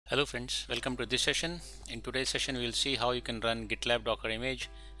Hello friends, welcome to this session. In today's session we will see how you can run GitLab Docker image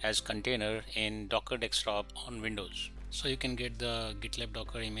as container in Docker desktop on Windows. So you can get the GitLab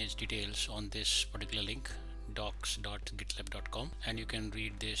Docker image details on this particular link, docs.gitlab.com, and you can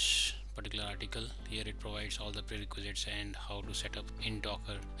read this particular article. Here it provides all the prerequisites and how to set up in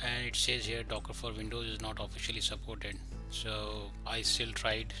Docker, and it says here Docker for Windows is not officially supported. So I still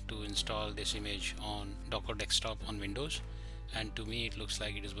tried to install this image on Docker desktop on Windows, and to me it looks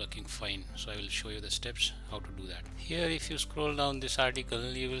like it is working fine. So I will show you the steps how to do that. Here if you scroll down this article,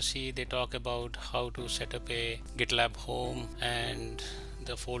 you will see they talk about how to set up a GitLab home and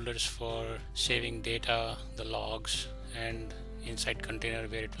the folders for saving data, the logs, and inside container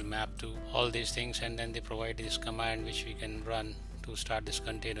where it will map to all these things, and then they provide this command which we can run to start this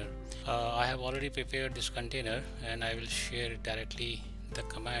container. I have already prepared this container and I will share directly the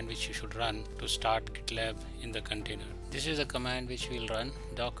command which you should run to start GitLab in the container. This is a command which we'll run,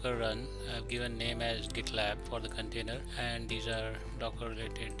 docker run. I've given name as GitLab for the container, and these are Docker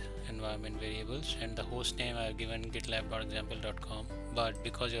related environment variables, and the host name I've given gitlab.example.com, but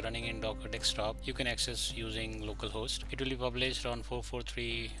because you're running in Docker desktop you can access using localhost. It will be published on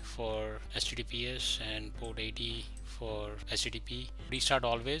 443 for HTTPS and port 80 for HTTP. Restart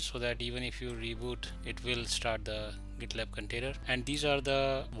always, so that even if you reboot it will start the GitLab container. And these are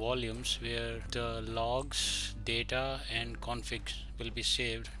the volumes where the logs, data and configs will be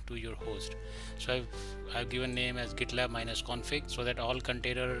saved to your host. So I've given name as GitLab -config, so that all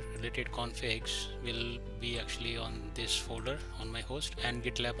container related configs will be actually on this folder on my host, and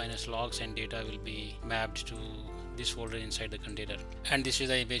GitLab -logs and data will be mapped to this folder inside the container. And this is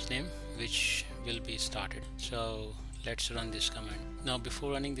the image name which will be started. So let's run this command. Now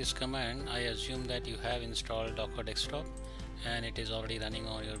before running this command, I assume that you have installed Docker desktop and it is already running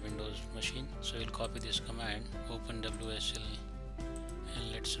on your Windows machine. So we'll copy this command, open WSL,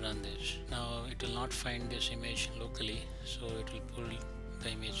 and let's run this. Now it will not find this image locally, so it will pull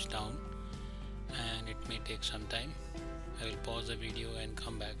the image down and it may take some time. I will pause the video and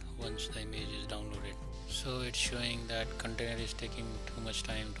come back once the image is downloaded. So it's showing that container is taking too much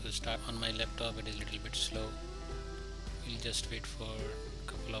time to start. On my laptop it is a little bit slow. We'll just wait for a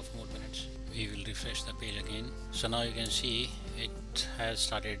couple of more minutes. We will refresh the page again. So now you can see it has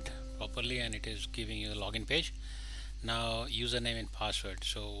started properly and it is giving you the login page. Now username and password.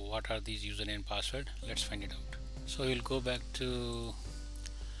 So what are these username and password? Let's find it out. So we'll go back to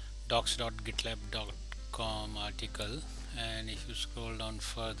docs.gitlab.com article, and if you scroll down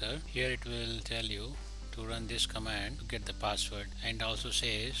further, here it will tell you to run this command to get the password, and also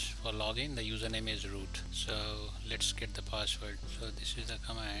says for login the username is root. So let's get the password. So this is the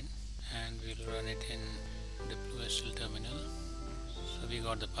command and we'll run it in WSL terminal. So we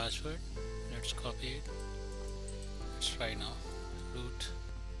got the password. Let's copy it. Let's try now, root,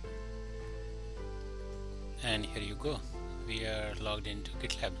 and here you go. We are logged into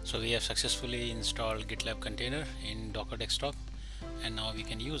GitLab. So we have successfully installed GitLab container in Docker desktop, and now we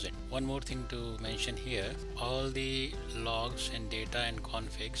can use it. One more thing to mention here, all the logs and data and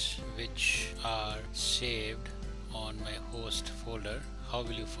configs which are saved on my host folder, how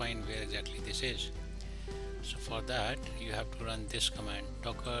will you find where exactly this is? So for that you have to run this command.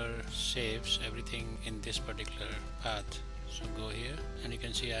 Docker saves everything in this particular path. So go here and you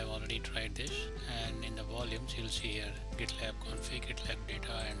can see I've already tried this, and in the volumes you'll see here GitLab config, GitLab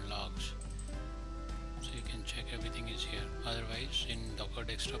data and logs. So you can check everything is here. Otherwise in Docker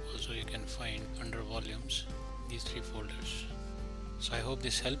desktop also you can find under volumes these three folders. So I hope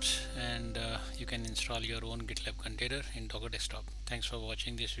this helps, and you can install your own GitLab container in Docker desktop. Thanks for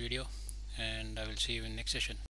watching this video, and I will see you in next session.